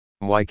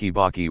Mwai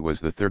Kibaki was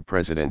the third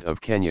president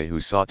of Kenya who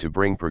sought to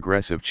bring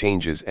progressive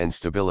changes and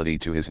stability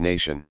to his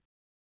nation.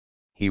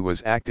 He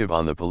was active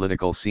on the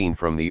political scene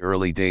from the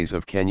early days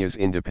of Kenya's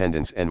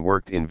independence and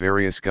worked in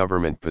various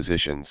government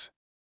positions.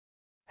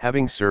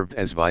 Having served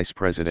as vice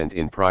president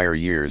in prior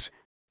years,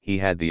 he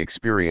had the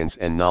experience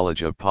and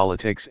knowledge of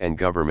politics and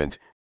government,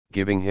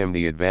 giving him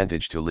the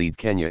advantage to lead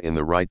Kenya in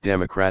the right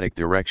democratic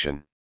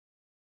direction.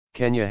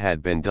 Kenya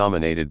had been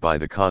dominated by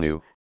the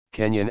KANU,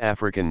 Kenyan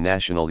African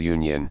National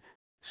Union,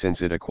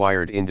 since it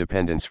acquired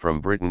independence from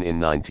Britain in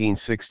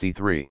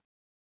 1963.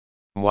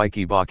 Mwai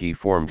Kibaki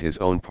formed his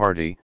own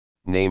party,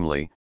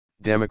 namely,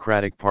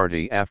 Democratic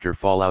Party, after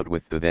fallout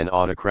with the then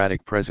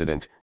autocratic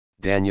president,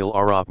 Daniel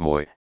Arap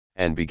Moi,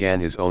 and began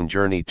his own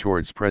journey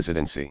towards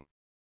presidency.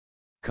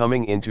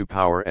 Coming into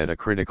power at a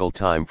critical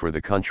time for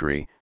the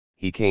country,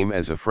 he came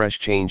as a fresh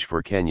change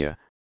for Kenya.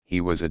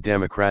 He was a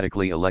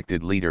democratically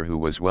elected leader who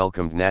was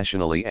welcomed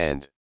nationally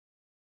and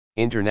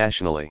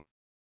internationally.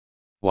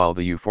 While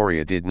the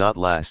euphoria did not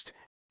last,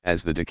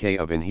 as the decay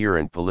of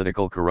inherent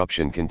political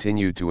corruption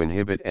continued to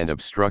inhibit and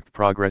obstruct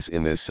progress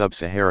in this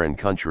sub-Saharan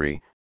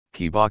country,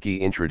 Kibaki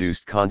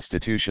introduced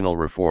constitutional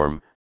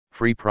reform,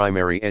 free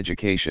primary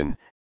education,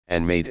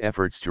 and made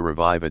efforts to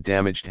revive a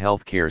damaged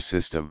healthcare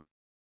system.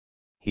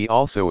 He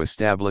also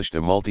established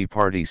a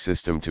multi-party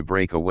system to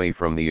break away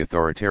from the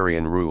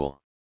authoritarian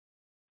rule.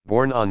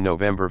 Born on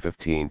November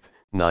 15,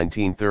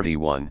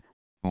 1931,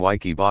 Mwai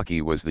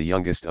Kibaki was the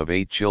youngest of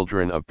 8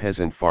 children of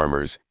peasant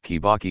farmers,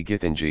 Kibaki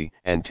Githinji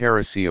and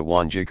Teresia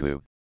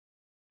Wanjiku.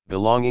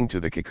 Belonging to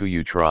the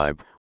Kikuyu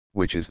tribe,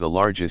 which is the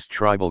largest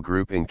tribal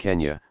group in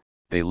Kenya,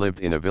 they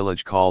lived in a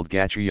village called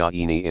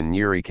Gachuyaini in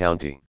Nyeri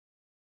County.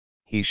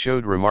 He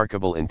showed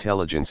remarkable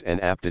intelligence and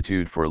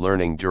aptitude for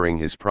learning during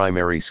his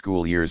primary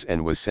school years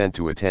and was sent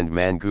to attend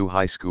Mangu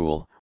High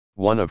School,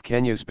 one of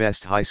Kenya's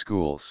best high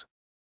schools.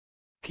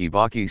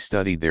 Kibaki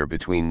studied there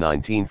between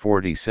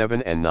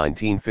 1947 and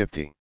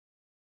 1950.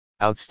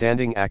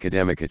 Outstanding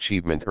academic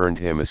achievement earned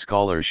him a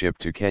scholarship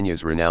to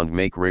Kenya's renowned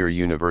Makerere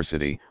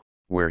University,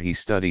 where he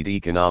studied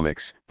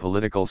economics,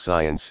 political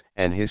science,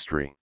 and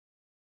history.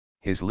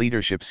 His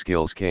leadership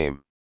skills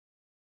came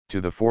to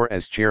the fore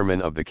as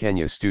chairman of the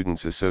Kenya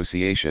Students'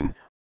 Association,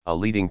 a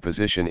leading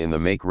position in the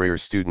Makerere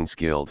Students'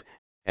 Guild,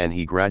 and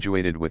he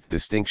graduated with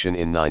distinction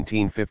in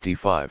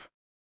 1955.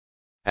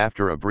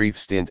 After a brief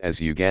stint as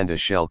Uganda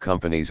Shell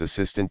Company's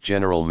assistant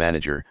general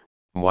manager,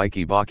 Mwai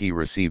Kibaki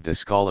received a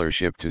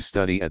scholarship to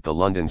study at the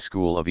London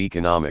School of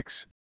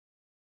Economics.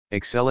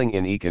 Excelling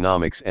in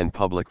economics and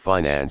public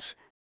finance,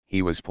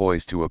 he was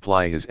poised to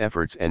apply his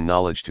efforts and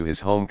knowledge to his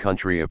home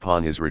country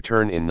upon his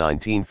return in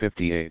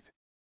 1958.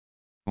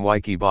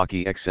 Mwai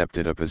Kibaki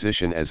accepted a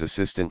position as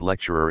assistant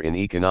lecturer in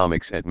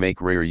economics at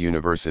Makerere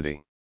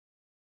University.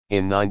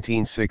 In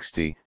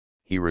 1960,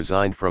 he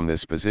resigned from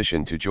this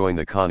position to join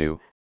the KANU,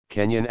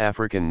 Kenyan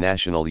African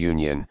National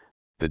Union,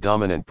 the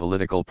dominant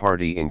political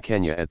party in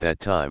Kenya at that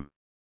time.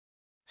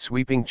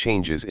 Sweeping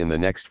changes in the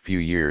next few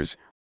years,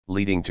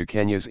 leading to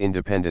Kenya's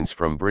independence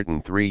from Britain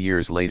 3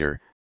 years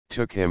later,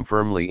 took him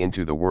firmly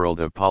into the world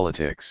of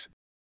politics.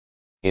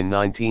 In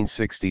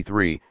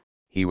 1963,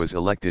 he was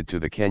elected to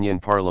the Kenyan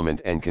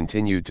Parliament and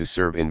continued to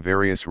serve in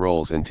various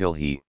roles until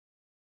he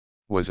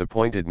was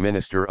appointed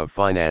Minister of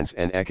Finance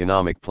and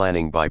Economic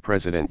Planning by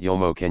President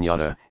Jomo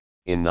Kenyatta,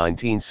 in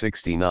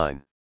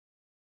 1969.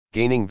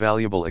 Gaining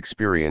valuable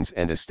experience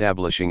and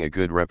establishing a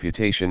good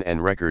reputation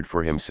and record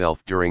for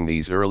himself during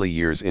these early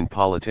years in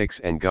politics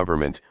and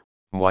government,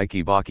 Mwai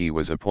Kibaki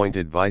was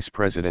appointed vice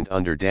president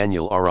under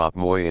Daniel Arap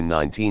Moi in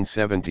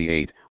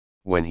 1978,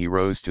 when he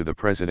rose to the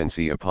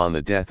presidency upon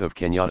the death of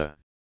Kenyatta.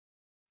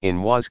 In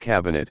Moi's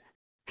cabinet,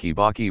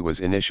 Kibaki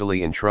was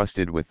initially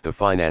entrusted with the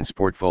finance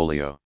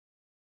portfolio.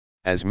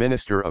 As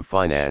Minister of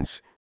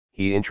Finance,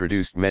 he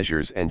introduced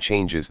measures and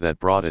changes that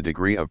brought a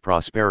degree of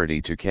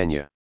prosperity to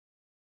Kenya.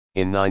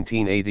 In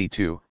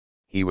 1982,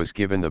 he was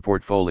given the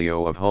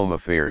portfolio of Home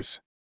Affairs.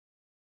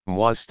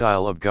 Moi's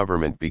style of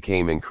government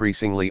became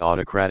increasingly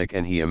autocratic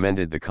and he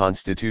amended the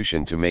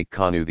constitution to make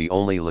KANU the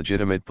only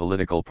legitimate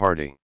political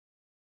party.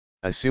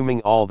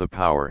 Assuming all the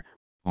power,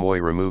 Moi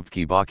removed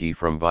Kibaki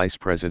from vice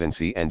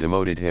presidency and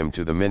demoted him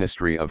to the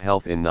Ministry of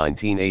Health in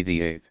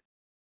 1988.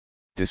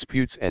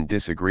 Disputes and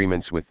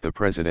disagreements with the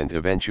president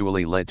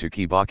eventually led to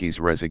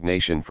Kibaki's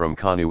resignation from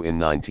KANU in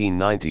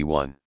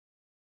 1991.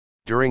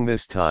 During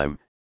this time,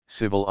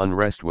 civil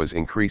unrest was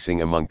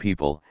increasing among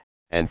people,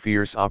 and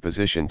fierce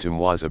opposition to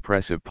Moi's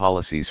oppressive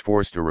policies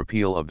forced a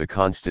repeal of the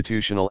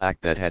constitutional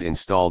act that had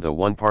installed a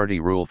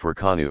one-party rule for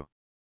KANU.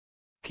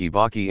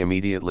 Kibaki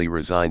immediately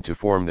resigned to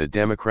form the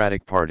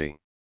Democratic Party.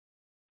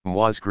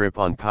 Moi's grip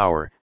on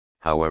power,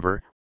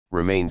 however,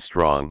 remained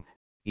strong,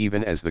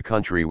 even as the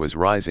country was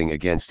rising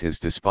against his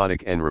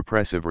despotic and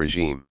repressive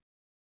regime.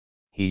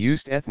 He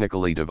used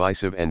ethnically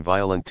divisive and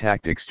violent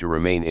tactics to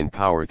remain in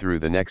power through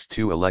the next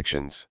 2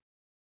 elections.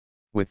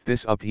 With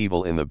this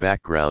upheaval in the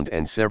background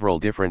and several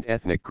different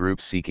ethnic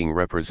groups seeking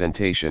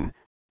representation,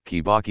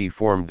 Kibaki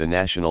formed the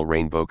National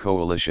Rainbow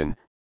Coalition,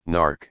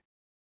 NARC.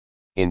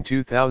 In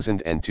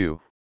 2002,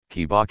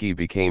 Kibaki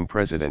became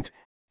president,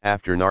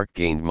 after NARC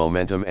gained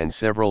momentum and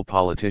several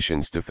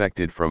politicians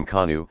defected from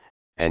KANU,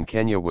 and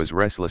Kenya was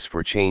restless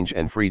for change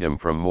and freedom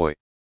from Moi.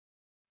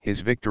 His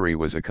victory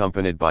was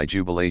accompanied by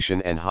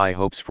jubilation and high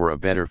hopes for a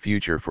better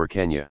future for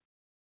Kenya.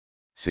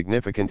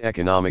 Significant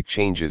economic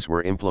changes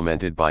were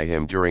implemented by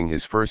him during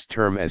his first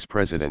term as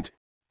president.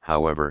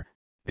 However,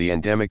 the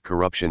endemic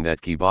corruption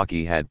that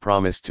Kibaki had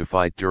promised to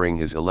fight during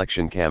his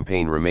election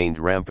campaign remained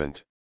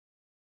rampant.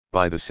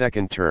 By the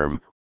second term,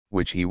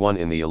 which he won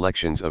in the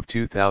elections of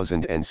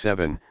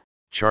 2007,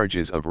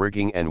 charges of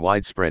rigging and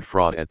widespread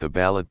fraud at the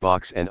ballot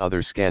box and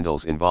other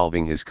scandals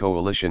involving his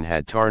coalition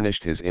had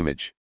tarnished his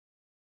image.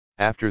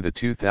 After the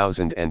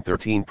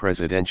 2013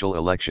 presidential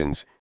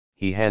elections,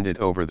 he handed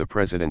over the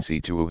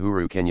presidency to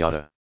Uhuru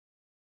Kenyatta.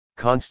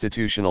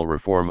 Constitutional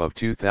reform of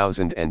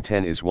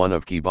 2010 is one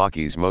of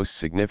Kibaki's most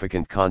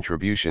significant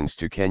contributions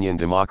to Kenyan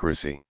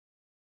democracy.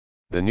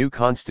 The new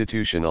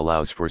constitution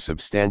allows for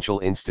substantial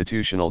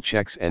institutional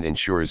checks and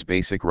ensures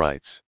basic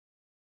rights.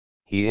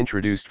 He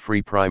introduced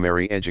free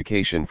primary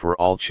education for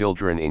all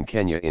children in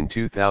Kenya in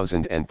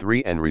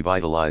 2003 and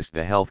revitalized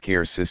the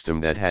healthcare system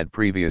that had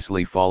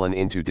previously fallen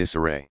into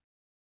disarray.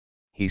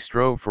 He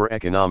strove for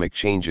economic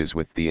changes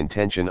with the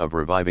intention of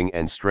reviving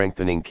and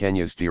strengthening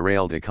Kenya's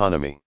derailed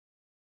economy.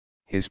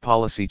 His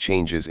policy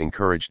changes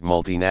encouraged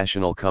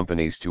multinational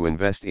companies to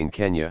invest in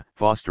Kenya,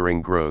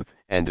 fostering growth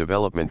and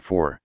development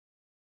for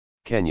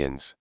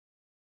Kenyans.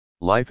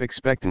 Life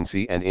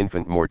expectancy and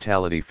infant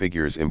mortality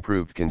figures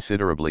improved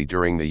considerably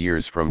during the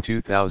years from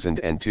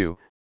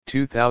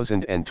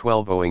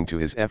 2002-2012 owing to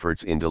his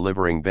efforts in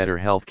delivering better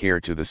health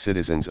care to the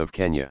citizens of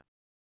Kenya.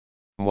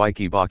 Mwai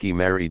Kibaki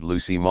married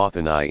Lucy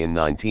Mothani in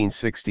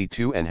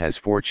 1962 and has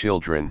 4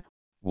 children,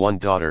 1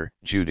 daughter,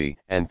 Judy,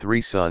 and 3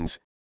 sons,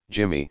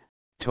 Jimmy,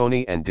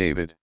 Tony and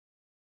David.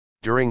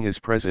 During his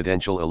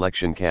presidential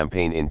election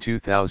campaign in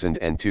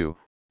 2002,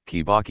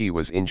 Kibaki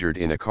was injured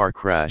in a car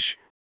crash,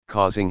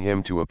 causing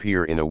him to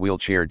appear in a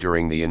wheelchair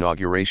during the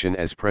inauguration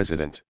as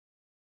president.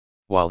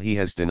 While he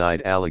has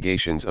denied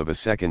allegations of a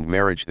second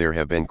marriage, there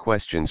have been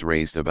questions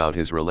raised about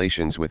his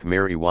relations with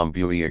Mary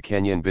Wambui, a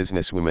Kenyan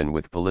businesswoman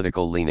with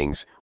political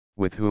leanings,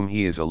 with whom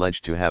he is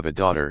alleged to have a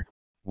daughter,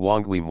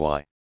 Wangui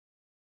Mwai.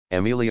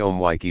 Emilio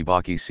Mwai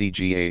Kibaki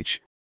CGH,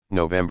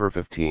 November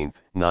 15,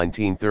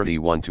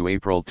 1931 to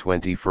April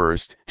 21,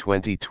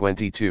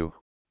 2022,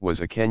 was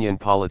a Kenyan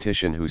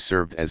politician who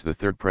served as the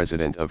 3rd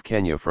president of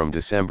Kenya from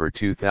December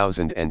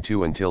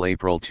 2002 until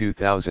April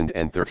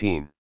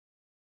 2013.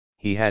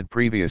 He had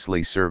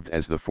previously served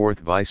as the 4th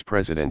Vice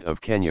President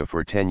of Kenya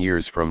for 10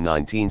 years from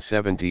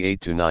 1978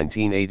 to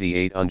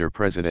 1988 under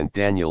President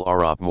Daniel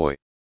Arap Moi.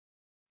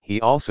 He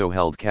also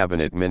held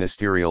cabinet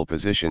ministerial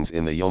positions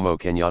in the Jomo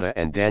Kenyatta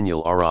and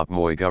Daniel Arap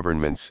Moi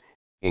governments,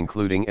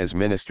 including as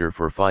Minister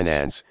for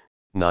Finance,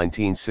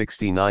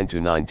 1969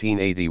 to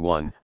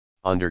 1981,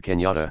 under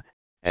Kenyatta,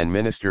 and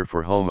Minister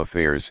for Home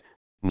Affairs,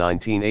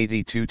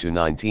 1982 to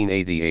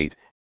 1988,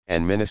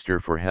 and Minister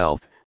for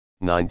Health,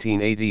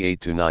 1988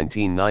 to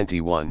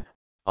 1991,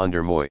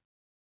 under Moi.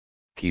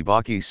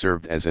 Kibaki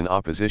served as an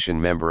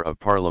opposition member of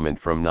parliament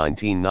from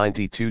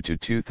 1992 to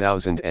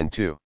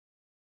 2002.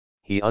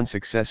 He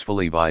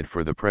unsuccessfully vied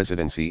for the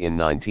presidency in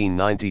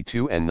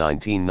 1992 and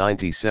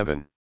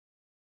 1997.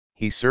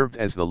 He served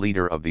as the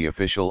leader of the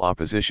official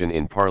opposition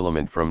in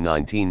parliament from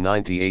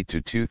 1998 to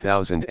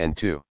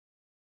 2002.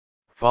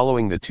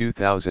 Following the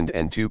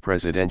 2002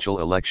 presidential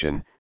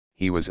election,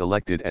 he was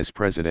elected as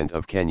President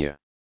of Kenya.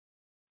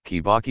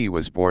 Kibaki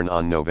was born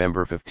on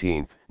November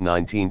 15,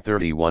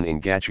 1931 in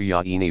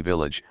Gachuyaini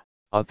village,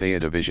 Uthaya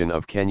division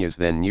of Kenya's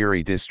then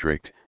Nyeri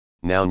district,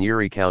 now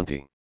Nyeri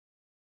County.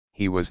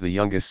 He was the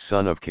youngest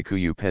son of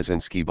Kikuyu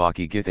peasants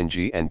Kibaki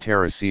Githinji and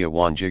Teresia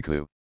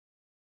Wanjiku.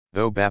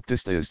 Though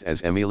baptized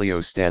as Emilio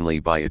Stanley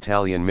by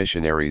Italian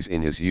missionaries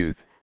in his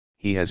youth,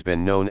 he has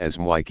been known as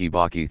Mwai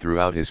Kibaki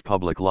throughout his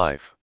public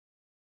life.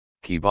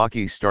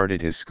 Kibaki started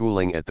his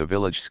schooling at the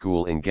village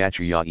school in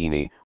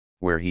Gachuyaini,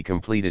 where he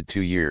completed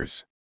 2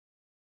 years.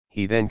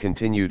 He then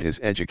continued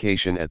his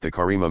education at the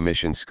Karima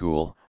Mission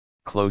School,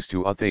 close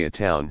to Uthaya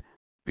town,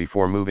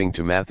 before moving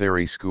to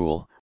Mathari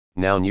School,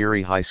 now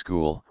Nyeri High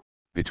School,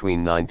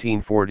 between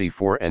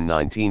 1944 and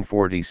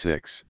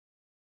 1946.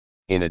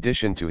 In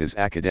addition to his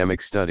academic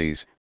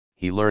studies,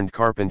 he learned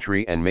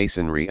carpentry and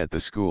masonry at the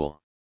school.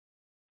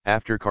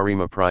 After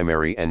Karima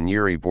Primary and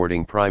Nyeri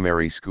Boarding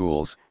Primary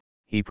Schools,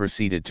 he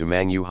proceeded to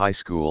Mangu High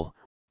School,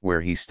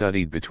 where he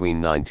studied between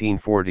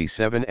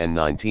 1947 and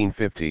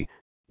 1950,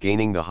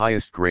 gaining the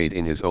highest grade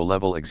in his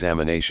O-level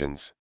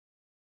examinations.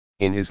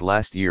 In his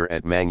last year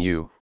at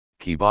Mangu,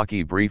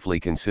 Kibaki briefly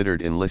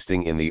considered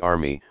enlisting in the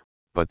army,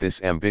 but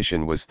this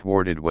ambition was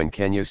thwarted when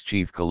Kenya's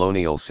chief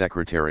colonial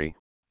secretary,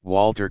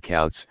 Walter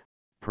Coutts,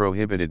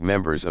 prohibited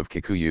members of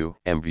Kikuyu,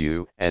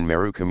 Embu, and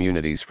Meru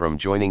communities from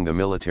joining the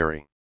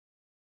military.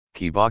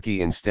 Kibaki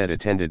instead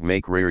attended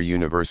Makerere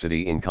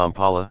University in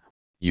Kampala,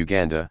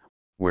 Uganda,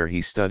 where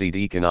he studied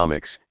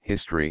economics,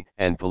 history,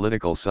 and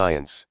political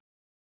science.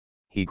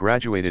 He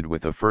graduated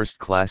with a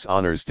first-class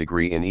honors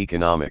degree in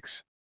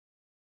economics.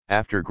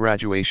 After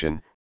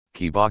graduation,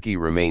 Kibaki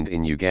remained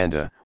in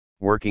Uganda,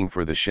 working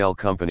for the Shell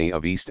Company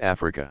of East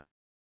Africa.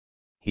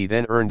 He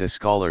then earned a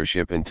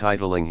scholarship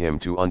entitling him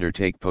to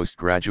undertake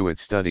postgraduate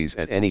studies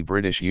at any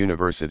British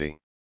university.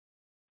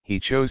 He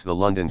chose the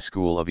London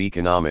School of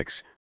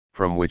Economics,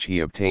 from which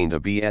he obtained a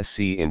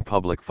BSc in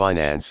Public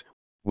Finance,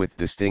 with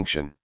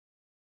distinction.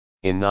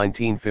 In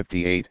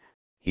 1958,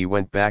 he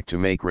went back to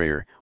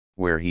Makerere,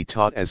 where he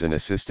taught as an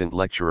assistant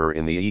lecturer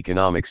in the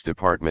economics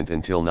department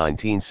until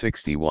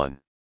 1961.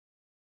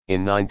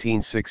 In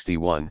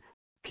 1961,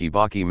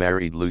 Kibaki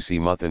married Lucy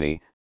Muthoni,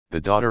 the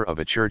daughter of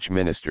a church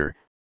minister,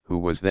 who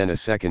was then a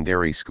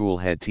secondary school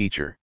head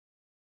teacher.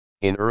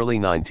 In early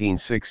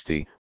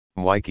 1960,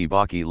 Mwai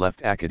Kibaki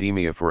left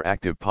academia for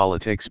active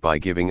politics by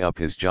giving up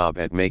his job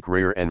at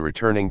Makerere and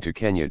returning to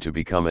Kenya to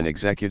become an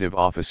executive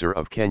officer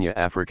of Kenyan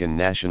African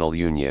National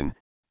Union,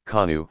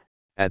 KANU,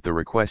 at the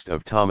request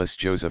of Thomas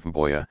Joseph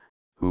Mboya,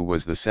 who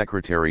was the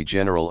Secretary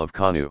General of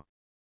KANU.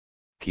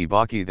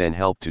 Kibaki then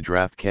helped to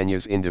draft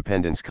Kenya's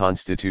independence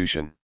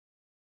constitution.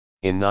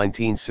 In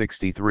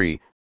 1963,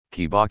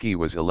 Kibaki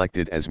was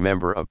elected as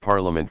Member of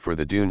Parliament for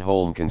the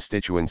Dunholm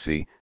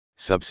constituency,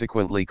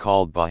 subsequently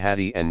called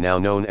Bahati and now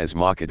known as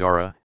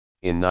Makadara,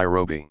 in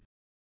Nairobi.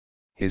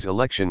 His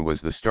election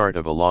was the start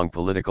of a long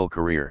political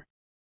career.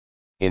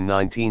 In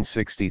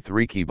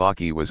 1963,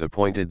 Kibaki was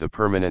appointed the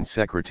Permanent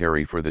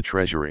Secretary for the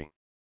Treasury.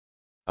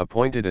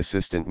 Appointed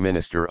Assistant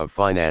Minister of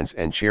Finance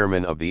and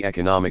Chairman of the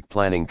Economic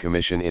Planning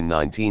Commission in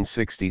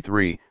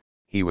 1963,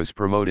 he was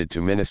promoted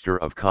to Minister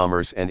of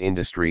Commerce and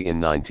Industry in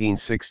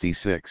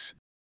 1966.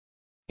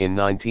 In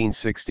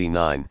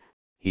 1969,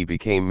 he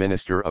became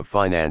Minister of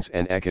Finance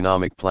and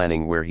Economic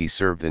Planning, where he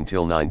served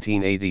until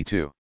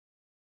 1982.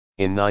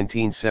 In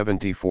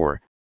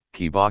 1974,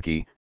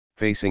 Kibaki,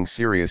 facing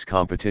serious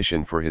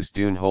competition for his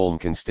Dunholm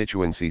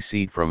constituency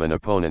seat from an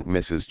opponent,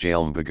 Mrs.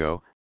 Jael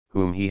Mbago,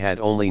 whom he had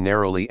only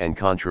narrowly and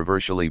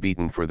controversially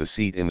beaten for the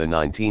seat in the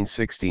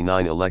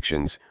 1969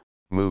 elections,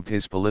 moved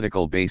his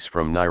political base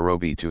from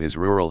Nairobi to his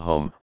rural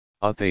home,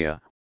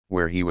 Othaya,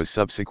 where he was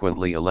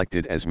subsequently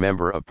elected as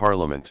Member of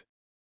Parliament.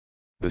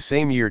 The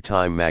same year,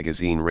 Time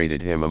magazine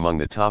rated him among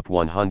the top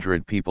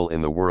 100 people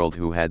in the world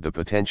who had the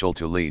potential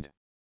to lead.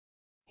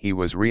 He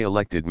was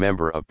re-elected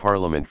Member of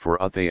Parliament for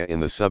Othaya in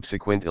the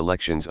subsequent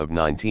elections of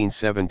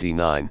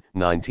 1979,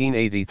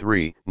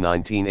 1983,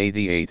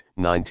 1988,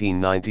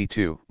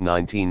 1992,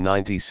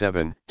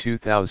 1997,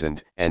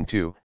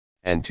 2002,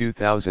 and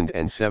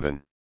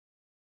 2007.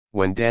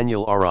 When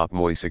Daniel Arap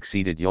Moi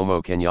succeeded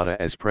Jomo Kenyatta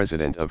as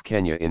President of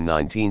Kenya in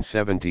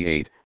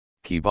 1978,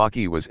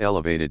 Kibaki was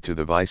elevated to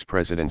the vice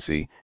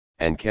presidency,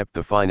 and kept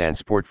the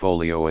finance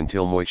portfolio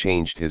until Moi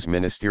changed his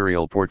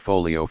ministerial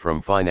portfolio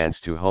from finance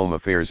to home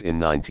affairs in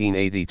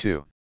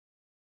 1982.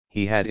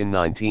 He had in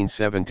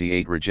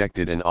 1978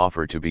 rejected an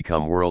offer to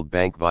become World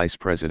Bank Vice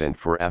President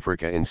for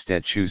Africa,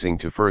 instead choosing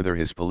to further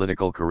his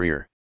political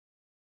career.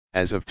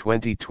 As of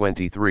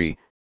 2023,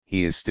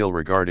 he is still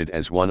regarded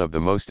as one of the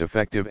most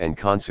effective and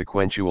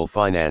consequential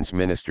finance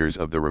ministers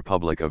of the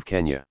Republic of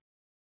Kenya.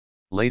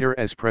 Later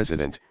as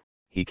president,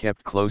 he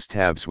kept close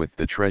tabs with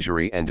the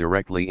Treasury and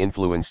directly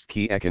influenced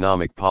key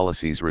economic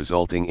policies,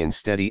 resulting in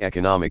steady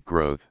economic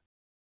growth.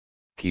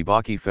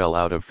 Kibaki fell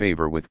out of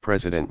favor with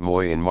President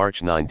Moi in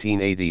March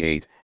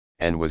 1988,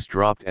 and was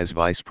dropped as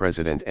vice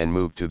president and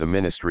moved to the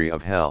Ministry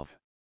of Health.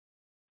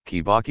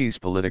 Kibaki's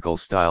political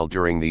style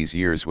during these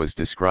years was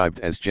described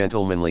as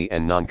gentlemanly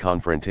and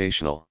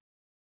non-confrontational.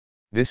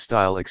 This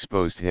style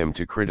exposed him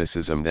to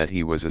criticism that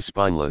he was a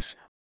spineless,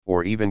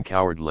 or even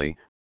cowardly,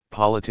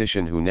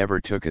 politician who never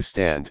took a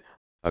stand.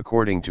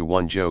 According to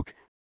one joke,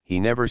 he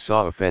never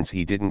saw a fence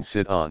he didn't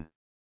sit on.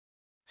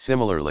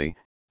 Similarly,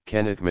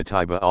 Kenneth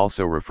Matiba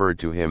also referred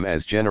to him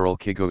as General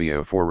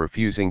Kigowia for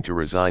refusing to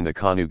resign the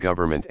KANU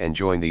government and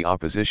join the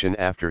opposition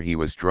after he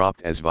was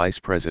dropped as vice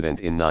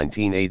president in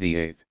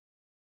 1988.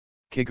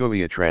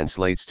 Kigowia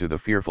translates to the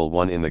fearful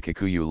one in the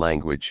Kikuyu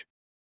language.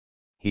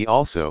 He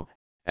also,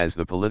 as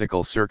the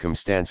political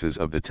circumstances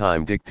of the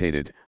time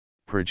dictated,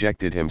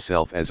 projected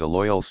himself as a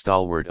loyal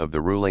stalwart of the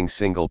ruling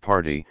single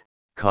party,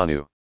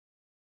 KANU.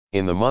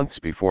 In the months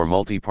before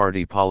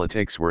multi-party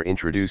politics were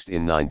introduced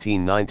in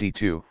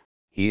 1992,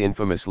 he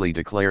infamously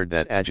declared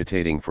that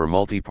agitating for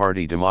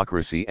multi-party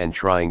democracy and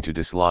trying to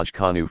dislodge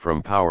KANU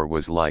from power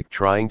was like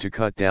trying to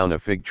cut down a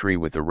fig tree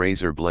with a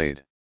razor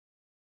blade.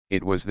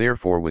 It was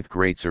therefore with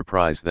great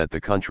surprise that the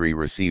country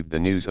received the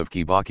news of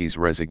Kibaki's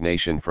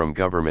resignation from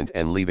government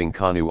and leaving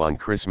KANU on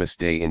Christmas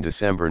Day in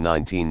December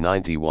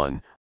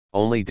 1991,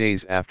 only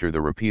days after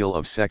the repeal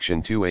of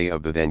Section 2A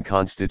of the then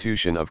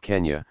Constitution of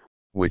Kenya,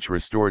 which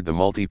restored the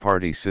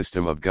multi-party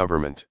system of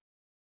government.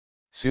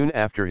 Soon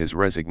after his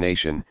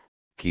resignation,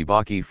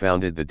 Kibaki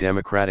founded the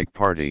Democratic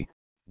Party,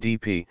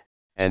 DP,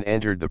 and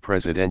entered the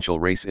presidential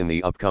race in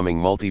the upcoming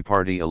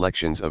multi-party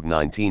elections of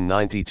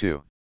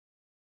 1992.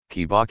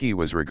 Kibaki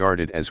was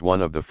regarded as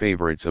one of the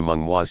favorites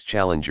among Moi's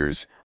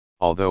challengers,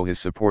 although his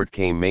support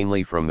came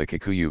mainly from the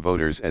Kikuyu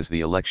voters as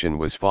the election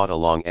was fought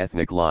along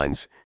ethnic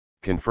lines,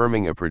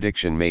 confirming a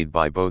prediction made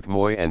by both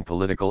Moi and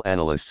political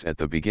analysts at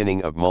the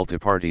beginning of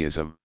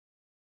multipartyism.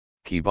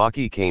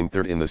 Kibaki came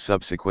third in the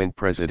subsequent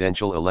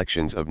presidential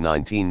elections of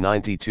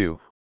 1992,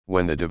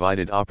 when the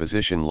divided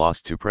opposition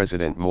lost to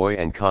President Moi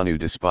and KANU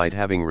despite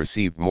having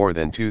received more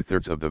than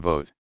two-thirds of the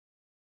vote.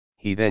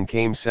 He then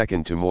came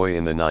second to Moi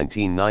in the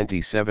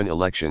 1997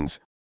 elections,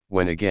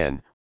 when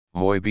again,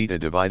 Moi beat a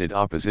divided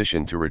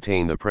opposition to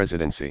retain the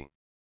presidency.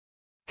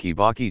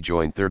 Kibaki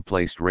joined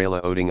third-placed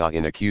Raila Odinga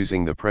in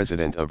accusing the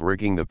president of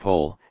rigging the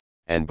poll,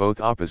 and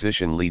both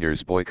opposition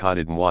leaders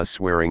boycotted Moi's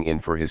swearing-in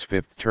for his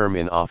fifth term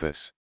in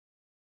office.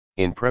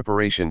 In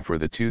preparation for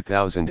the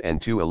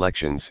 2002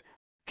 elections,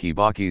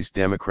 Kibaki's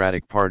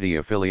Democratic Party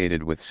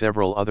affiliated with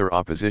several other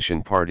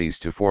opposition parties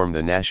to form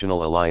the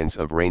National Alliance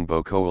of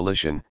Rainbow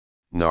Coalition,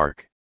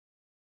 NARC.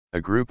 A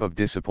group of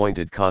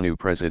disappointed KANU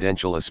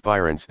presidential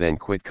aspirants then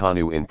quit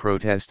KANU in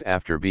protest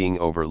after being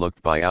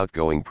overlooked by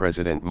outgoing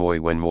President Moi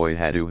when Moi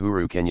had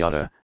Uhuru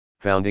Kenyatta,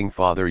 founding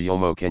father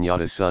Jomo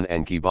Kenyatta's son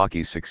and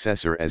Kibaki's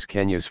successor as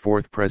Kenya's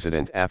fourth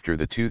president after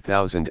the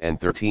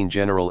 2013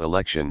 general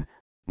election,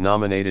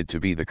 nominated to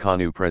be the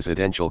KANU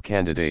presidential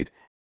candidate,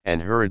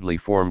 and hurriedly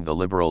formed the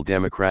Liberal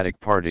Democratic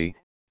Party,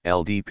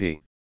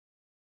 LDP.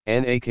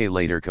 NAK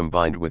later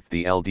combined with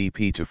the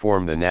LDP to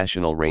form the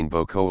National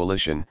Rainbow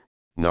Coalition,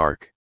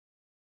 NARC.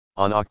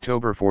 On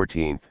October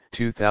 14,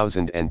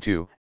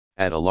 2002,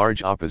 at a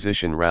large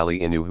opposition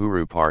rally in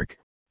Uhuru Park,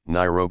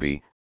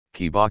 Nairobi,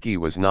 Kibaki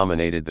was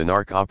nominated the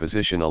NARC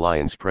Opposition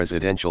Alliance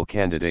presidential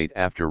candidate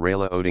after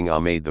Raila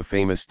Odinga made the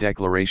famous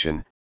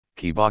declaration,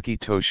 Kibaki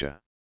Tosha.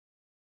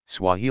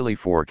 Swahili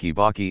for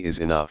Kibaki is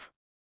enough.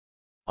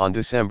 On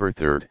December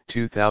 3,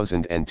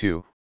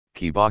 2002,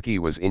 Kibaki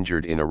was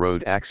injured in a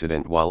road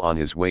accident while on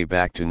his way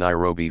back to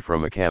Nairobi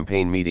from a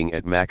campaign meeting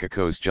at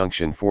Machakos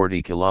Junction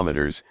 40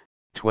 kilometers,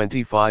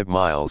 25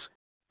 miles,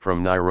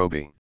 from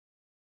Nairobi.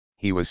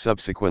 He was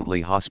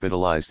subsequently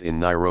hospitalized in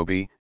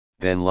Nairobi,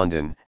 then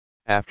London,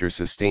 after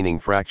sustaining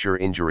fracture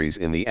injuries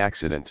in the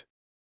accident.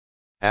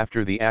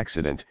 After the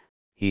accident,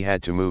 he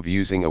had to move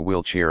using a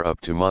wheelchair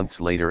up to months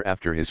later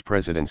after his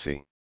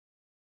presidency.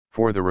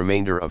 For the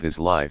remainder of his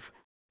life,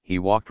 he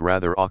walked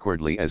rather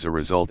awkwardly as a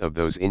result of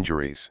those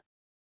injuries.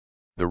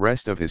 The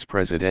rest of his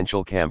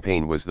presidential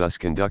campaign was thus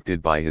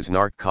conducted by his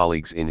NARC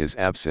colleagues in his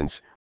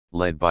absence,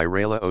 led by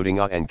Raila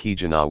Odinga and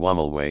Kijana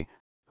Wamalwa,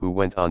 who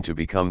went on to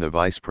become the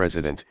vice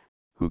president,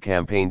 who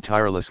campaigned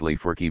tirelessly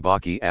for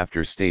Kibaki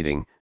after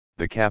stating,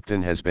 "The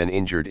captain has been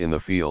injured in the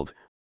field,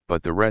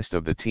 but the rest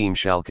of the team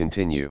shall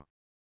continue."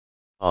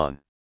 On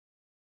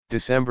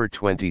December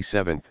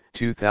 27,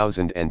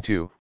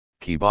 2002,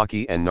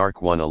 Kibaki and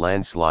NARC won a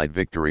landslide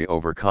victory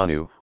over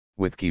KANU,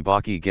 with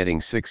Kibaki getting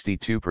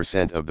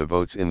 62% of the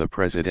votes in the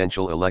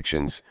presidential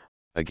elections,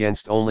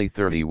 against only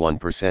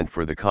 31%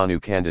 for the KANU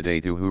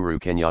candidate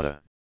Uhuru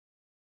Kenyatta.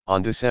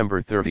 On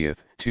December 30,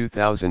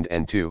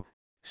 2002,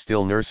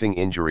 still nursing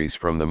injuries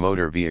from the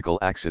motor vehicle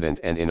accident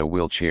and in a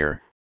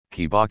wheelchair,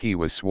 Kibaki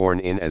was sworn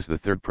in as the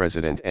third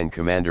president and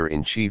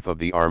commander-in-chief of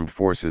the Armed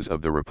Forces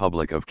of the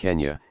Republic of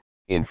Kenya,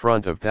 in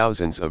front of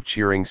thousands of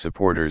cheering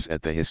supporters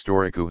at the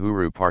historic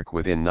Uhuru Park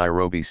within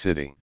Nairobi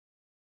City.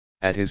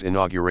 At his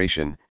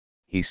inauguration,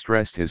 he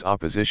stressed his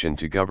opposition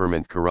to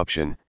government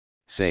corruption,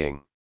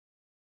 saying,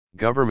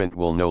 "Government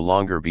will no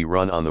longer be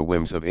run on the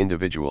whims of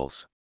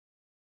individuals."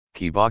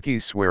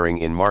 Kibaki's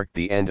swearing-in marked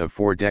the end of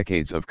 4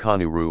 decades of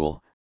KANU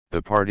rule,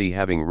 the party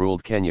having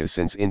ruled Kenya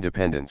since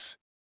independence.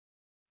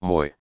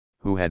 Moi,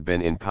 who had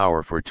been in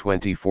power for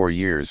 24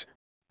 years,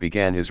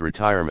 began his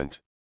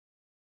retirement.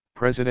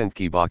 President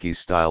Kibaki's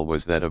style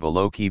was that of a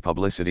low-key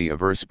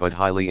publicity-averse but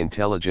highly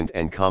intelligent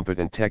and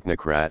competent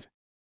technocrat.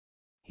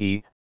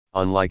 He,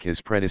 unlike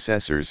his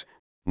predecessors,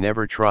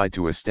 never tried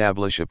to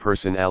establish a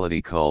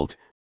personality cult,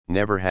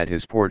 never had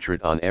his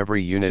portrait on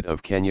every unit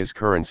of Kenya's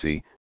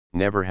currency,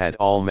 never had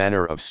all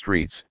manner of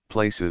streets,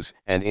 places,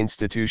 and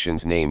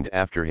institutions named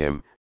after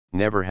him,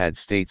 never had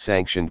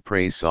state-sanctioned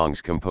praise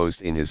songs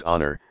composed in his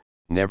honor,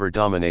 never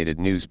dominated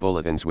news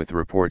bulletins with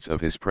reports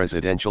of his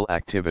presidential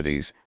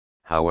activities,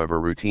 however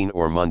routine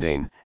or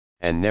mundane,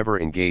 and never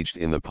engaged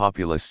in the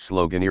populist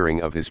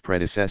sloganeering of his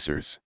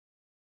predecessors.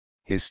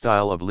 His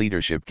style of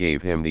leadership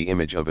gave him the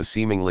image of a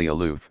seemingly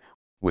aloof,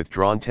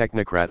 withdrawn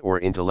technocrat or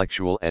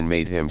intellectual and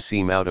made him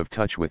seem out of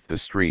touch with the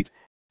street,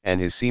 and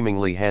his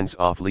seemingly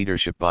hands-off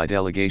leadership by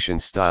delegation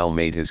style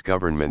made his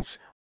governments,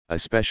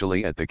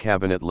 especially at the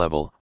cabinet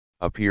level,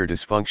 appear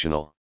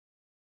dysfunctional.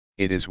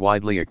 It is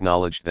widely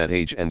acknowledged that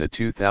age and the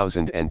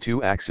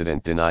 2002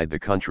 accident denied the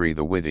country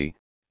the witty,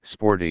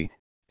 sporty,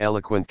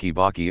 eloquent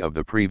Kibaki of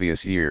the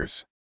previous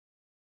years.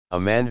 A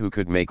man who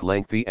could make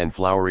lengthy and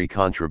flowery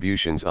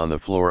contributions on the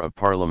floor of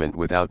Parliament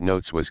without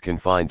notes was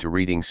confined to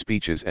reading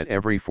speeches at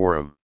every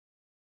forum.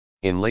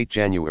 In late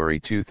January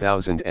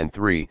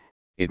 2003,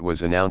 it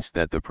was announced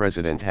that the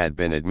president had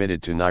been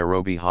admitted to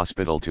Nairobi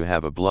Hospital to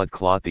have a blood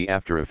clot, the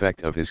after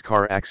effect of his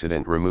car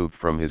accident, removed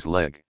from his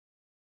leg.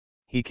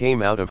 He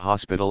came out of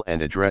hospital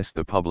and addressed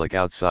the public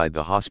outside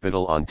the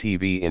hospital on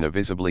TV in a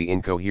visibly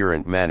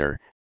incoherent manner,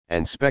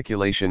 and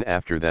speculation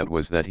after that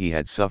was that he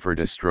had suffered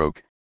a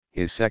stroke,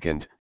 his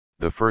second,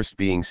 the first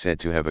being said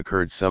to have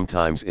occurred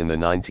sometimes in the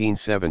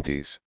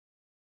 1970s.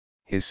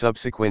 His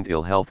subsequent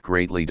ill health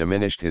greatly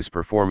diminished his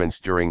performance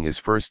during his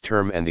first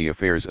term, and the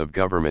affairs of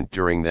government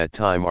during that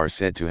time are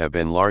said to have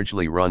been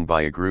largely run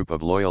by a group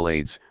of loyal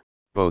aides,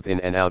 both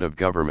in and out of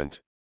government.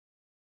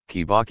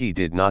 Kibaki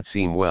did not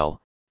seem well,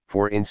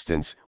 for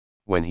instance,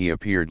 when he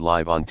appeared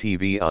live on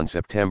TV on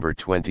September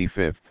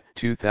 25,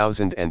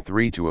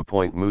 2003 to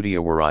appoint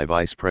Mudiawari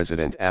vice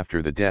president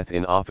after the death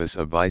in office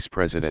of Vice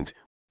President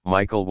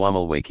Michael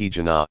Mwai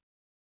Kibaki.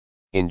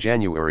 In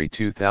January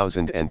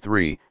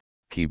 2003,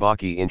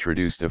 Kibaki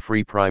introduced a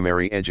free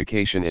primary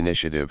education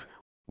initiative,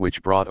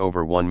 which brought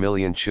over 1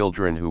 million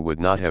children who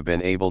would not have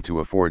been able to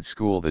afford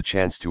school the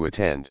chance to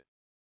attend.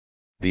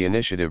 The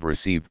initiative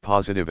received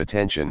positive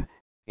attention,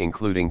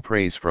 including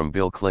praise from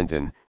Bill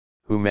Clinton,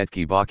 who met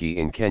Kibaki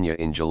in Kenya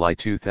in July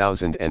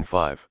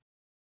 2005.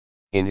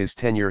 In his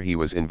tenure he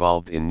was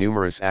involved in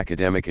numerous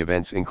academic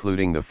events,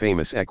 including the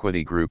famous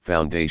Equity Group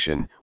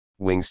Foundation,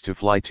 Wings to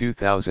Fly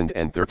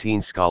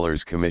 2013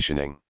 Scholars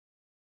Commissioning.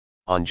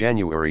 On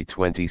January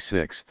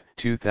 26,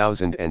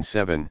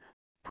 2007,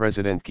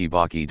 President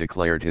Kibaki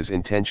declared his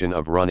intention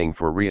of running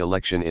for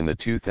re-election in the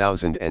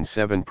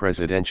 2007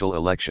 presidential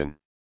election.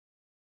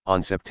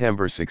 On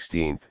September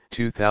 16,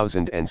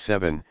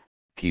 2007,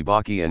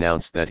 Kibaki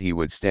announced that he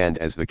would stand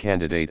as the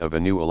candidate of a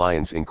new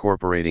alliance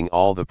incorporating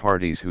all the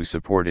parties who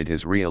supported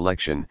his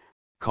re-election,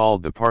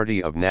 called the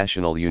Party of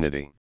National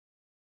Unity.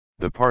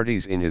 The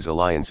parties in his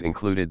alliance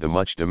included the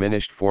much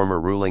diminished former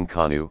ruling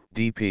KANU,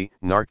 DP,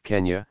 NARC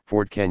Kenya,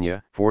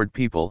 Ford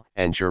People,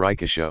 and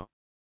Shirikisho.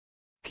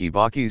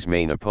 Kibaki's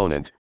main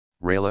opponent,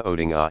 Raila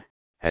Odinga,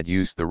 had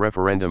used the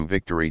referendum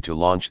victory to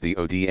launch the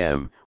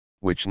ODM,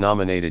 which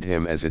nominated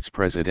him as its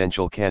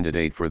presidential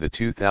candidate for the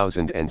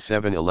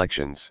 2007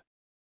 elections.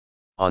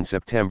 On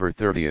September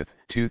 30,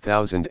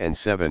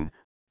 2007,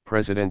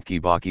 President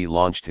Kibaki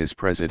launched his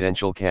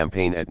presidential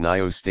campaign at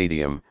Nyayo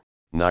Stadium,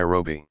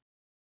 Nairobi.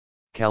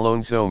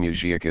 Kalonzo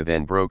Musyoka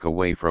then broke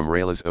away from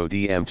Raila's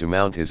ODM to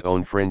mount his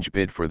own fringe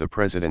bid for the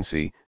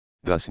presidency,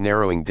 thus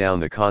narrowing down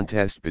the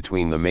contest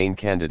between the main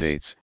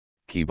candidates,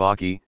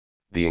 Kibaki,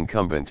 the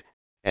incumbent,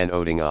 and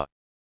Odinga.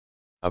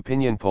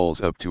 Opinion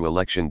polls up to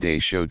election day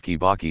showed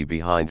Kibaki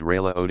behind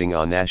Raila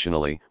Odinga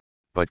nationally,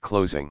 but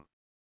closing.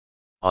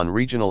 On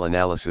regional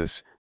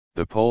analysis,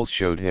 the polls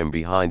showed him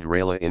behind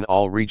Raila in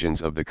all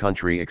regions of the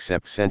country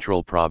except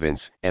Central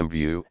Province,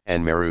 Embu,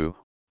 and Meru,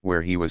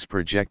 where he was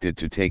projected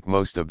to take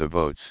most of the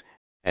votes,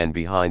 and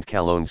behind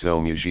Kalonzo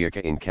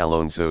Musyoka in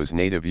Kalonzo's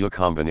native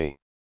Ukambani.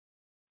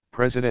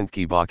 President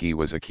Kibaki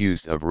was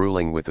accused of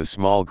ruling with a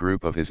small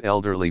group of his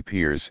elderly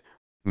peers,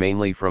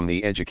 mainly from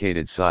the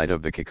educated side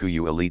of the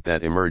Kikuyu elite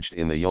that emerged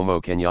in the Jomo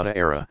Kenyatta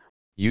era,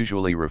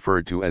 usually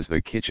referred to as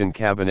the Kitchen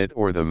Cabinet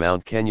or the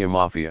Mount Kenya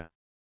Mafia.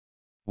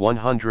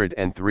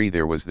 103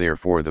 There was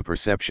therefore the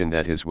perception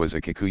that his was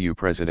a Kikuyu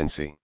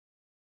presidency.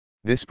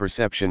 This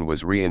perception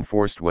was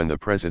reinforced when the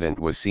president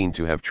was seen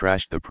to have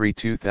trashed the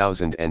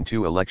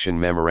pre-2002 election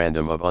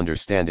memorandum of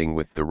understanding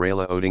with the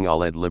Raila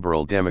Odinga-led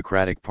Liberal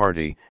Democratic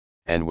Party,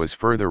 and was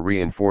further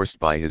reinforced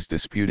by his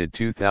disputed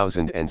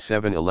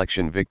 2007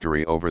 election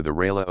victory over the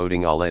Raila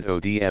Odinga-led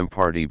ODM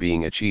party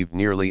being achieved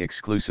nearly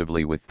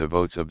exclusively with the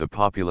votes of the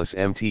populous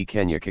Mt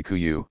Kenya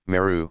Kikuyu,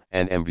 Meru,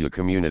 and Embu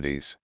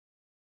communities.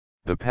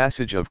 The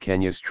passage of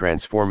Kenya's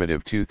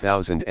transformative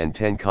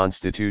 2010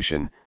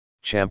 constitution,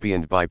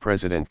 championed by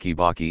President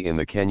Kibaki in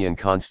the Kenyan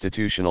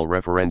constitutional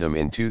referendum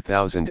in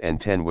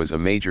 2010, was a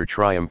major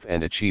triumph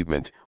and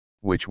achievement,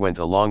 which went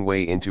a long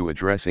way into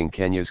addressing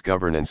Kenya's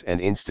governance and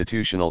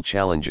institutional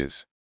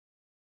challenges.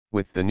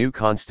 With the new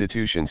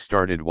constitution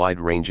started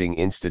wide-ranging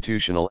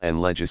institutional and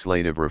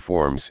legislative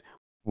reforms,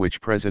 which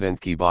President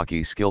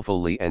Kibaki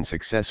skillfully and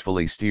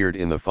successfully steered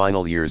in the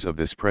final years of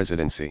this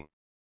presidency.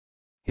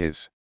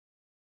 His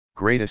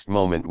greatest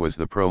moment was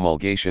the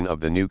promulgation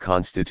of the new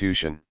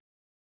constitution.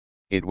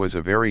 It was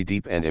a very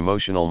deep and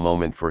emotional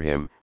moment for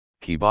him,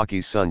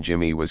 Kibaki's son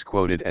Jimmy was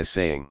quoted as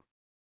saying.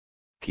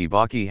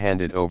 Kibaki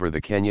handed over the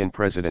Kenyan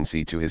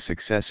presidency to his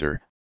successor,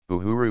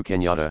 Uhuru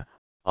Kenyatta,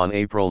 on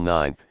April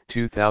 9,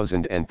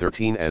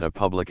 2013 at a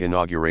public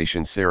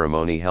inauguration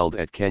ceremony held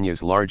at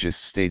Kenya's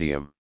largest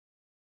stadium.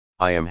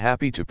 "I am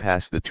happy to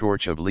pass the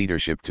torch of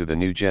leadership to the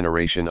new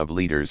generation of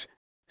leaders,"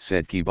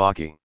 said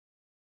Kibaki.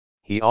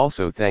 He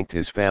also thanked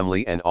his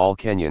family and all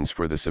Kenyans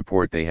for the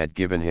support they had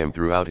given him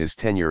throughout his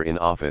tenure in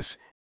office,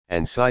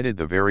 and cited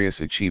the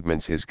various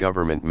achievements his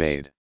government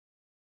made.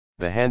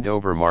 The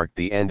handover marked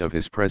the end of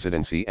his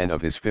presidency and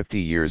of his 50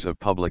 years of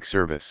public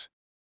service.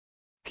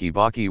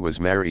 Kibaki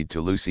was married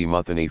to Lucy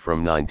Muthoni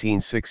from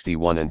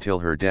 1961 until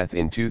her death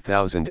in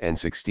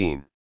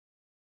 2016.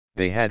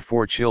 They had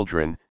 4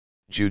 children,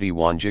 Judy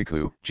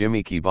Wanjiku,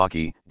 Jimmy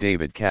Kibaki,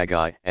 David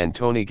Kagai, and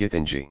Tony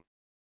Githinji.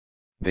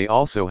 They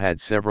also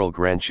had several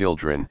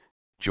grandchildren,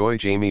 Joy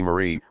Jamie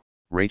Marie,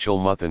 Rachel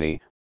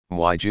Muthoni,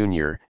 Mwai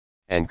Jr.,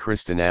 and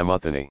Christina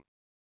Muthoni.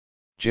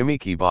 Jimmy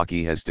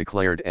Kibaki has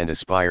declared and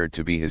aspired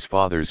to be his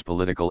father's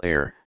political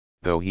heir,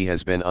 though he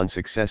has been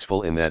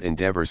unsuccessful in that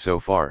endeavor so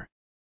far.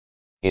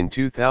 In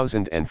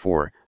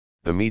 2004,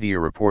 the media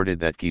reported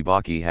that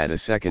Kibaki had a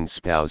second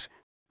spouse,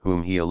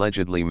 whom he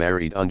allegedly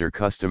married under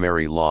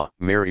customary law,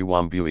 Mary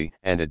Wambui,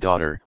 and a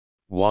daughter,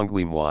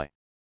 Wangui Mwai.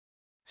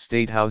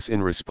 State House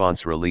in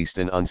response released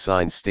an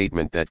unsigned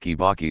statement that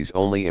Kibaki's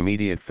only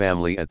immediate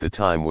family at the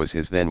time was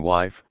his then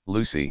wife,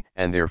 Lucy,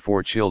 and their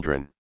 4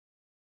 children.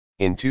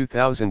 In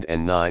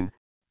 2009,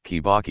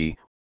 Kibaki,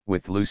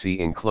 with Lucy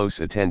in close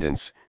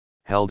attendance,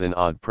 held an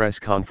odd press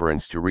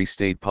conference to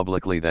restate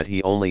publicly that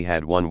he only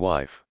had one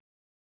wife.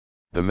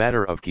 The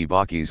matter of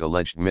Kibaki's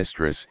alleged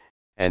mistress,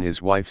 and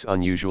his wife's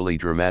unusually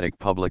dramatic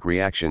public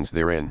reactions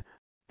therein,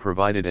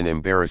 provided an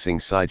embarrassing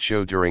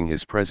sideshow during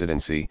his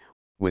presidency,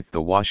 with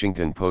the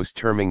Washington Post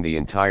terming the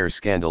entire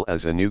scandal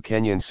as a new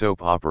Kenyan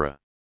soap opera.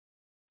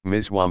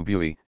 Ms.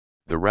 Wambui,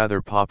 the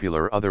rather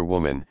popular other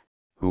woman,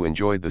 who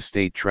enjoyed the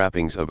state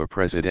trappings of a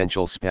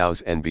presidential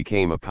spouse and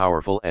became a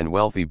powerful and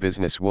wealthy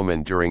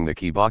businesswoman during the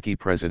Kibaki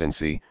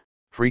presidency,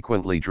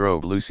 frequently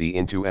drove Lucy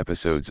into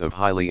episodes of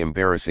highly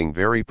embarrassing,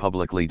 very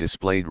publicly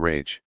displayed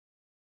rage.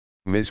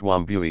 Ms.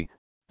 Wambui,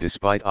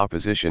 despite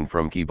opposition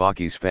from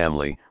Kibaki's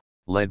family,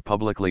 led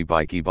publicly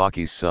by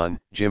Kibaki's son,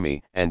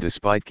 Jimmy, and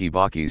despite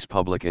Kibaki's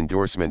public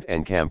endorsement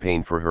and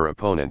campaign for her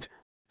opponent,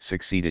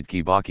 succeeded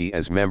Kibaki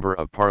as Member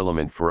of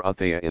Parliament for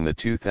Uthaya in the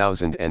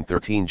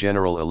 2013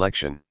 general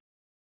election.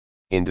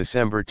 In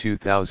December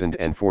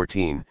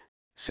 2014,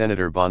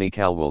 Senator Bonnie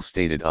Calwell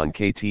stated on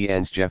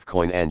KTN's Jeff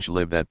Koinange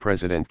Live that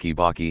President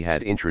Kibaki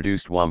had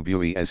introduced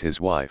Wambui as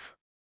his wife.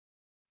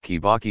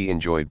 Kibaki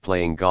enjoyed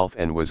playing golf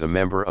and was a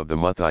member of the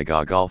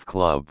Muthaiga Golf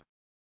Club.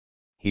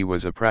 He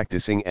was a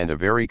practicing and a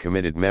very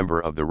committed member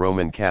of the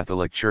Roman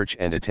Catholic Church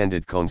and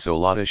attended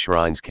Consolata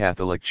Shrines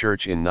Catholic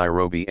Church in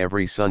Nairobi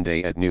every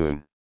Sunday at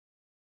noon.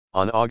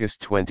 On August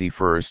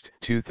 21,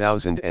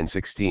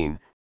 2016,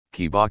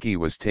 Kibaki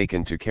was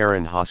taken to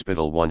Karen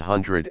Hospital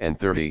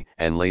 130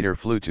 and later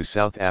flew to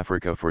South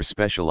Africa for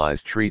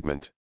specialized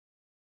treatment.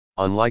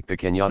 Unlike the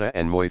Kenyatta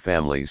and Moi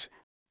families,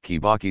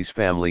 Kibaki's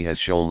family has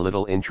shown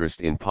little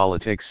interest in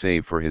politics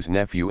save for his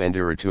nephew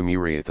Nderitu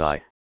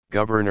Muriathi,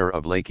 governor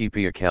of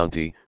Laikipia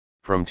County,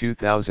 from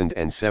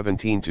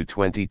 2017 to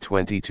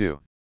 2022.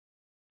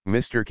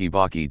 Mr.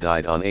 Kibaki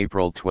died on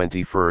April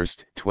 21,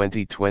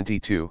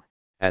 2022,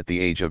 at the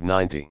age of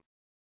 90.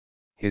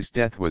 His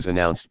death was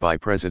announced by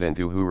President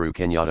Uhuru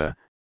Kenyatta,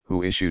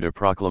 who issued a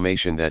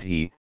proclamation that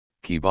he,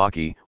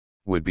 Kibaki,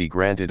 would be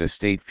granted a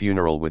state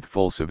funeral with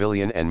full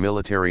civilian and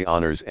military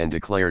honors and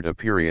declared a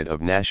period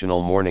of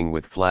national mourning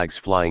with flags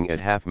flying at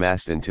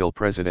half-mast until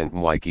President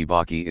Mwai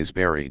Kibaki is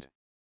buried.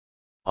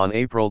 On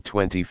April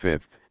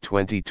 25,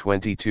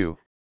 2022,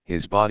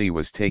 his body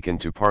was taken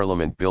to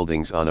Parliament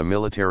buildings on a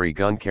military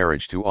gun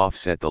carriage to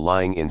offset the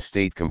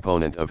lying-in-state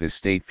component of his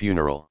state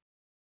funeral.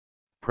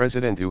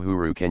 President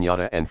Uhuru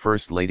Kenyatta and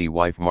First Lady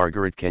wife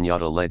Margaret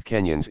Kenyatta led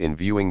Kenyans in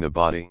viewing the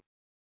body.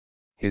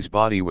 His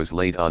body was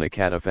laid on a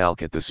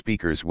catafalque at the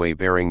Speaker's Way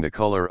bearing the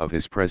color of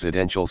his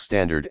presidential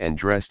standard and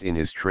dressed in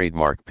his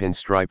trademark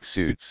pinstriped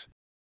suits.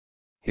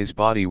 His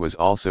body was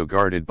also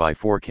guarded by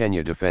 4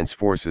 Kenya Defence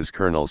Forces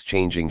colonels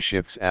changing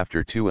shifts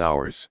after 2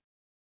 hours.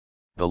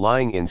 The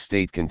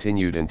lying-in-state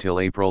continued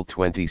until April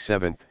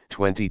 27,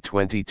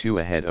 2022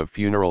 ahead of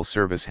funeral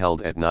service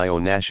held at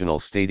Nyayo National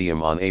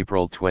Stadium on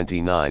April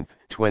 29,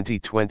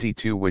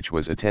 2022 which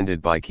was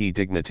attended by key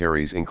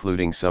dignitaries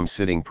including some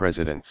sitting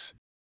presidents.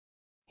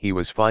 He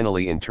was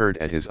finally interred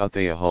at his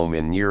Uthaya home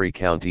in Nyeri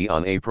County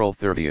on April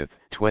 30,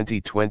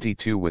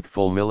 2022 with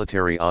full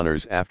military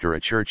honors after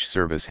a church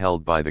service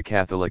held by the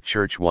Catholic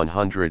Church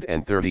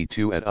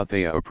 132 at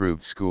Uthaya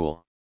Approved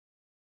School.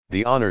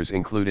 The honors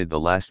included the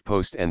last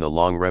post and the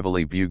long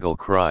reveille bugle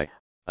cry,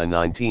 a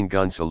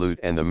 19-gun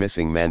salute and the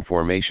missing man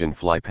formation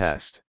fly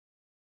past.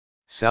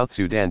 South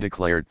Sudan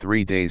declared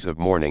 3 days of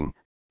mourning,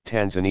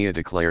 Tanzania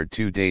declared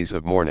 2 days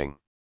of mourning.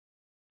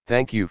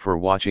 Thank you for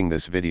watching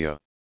this video.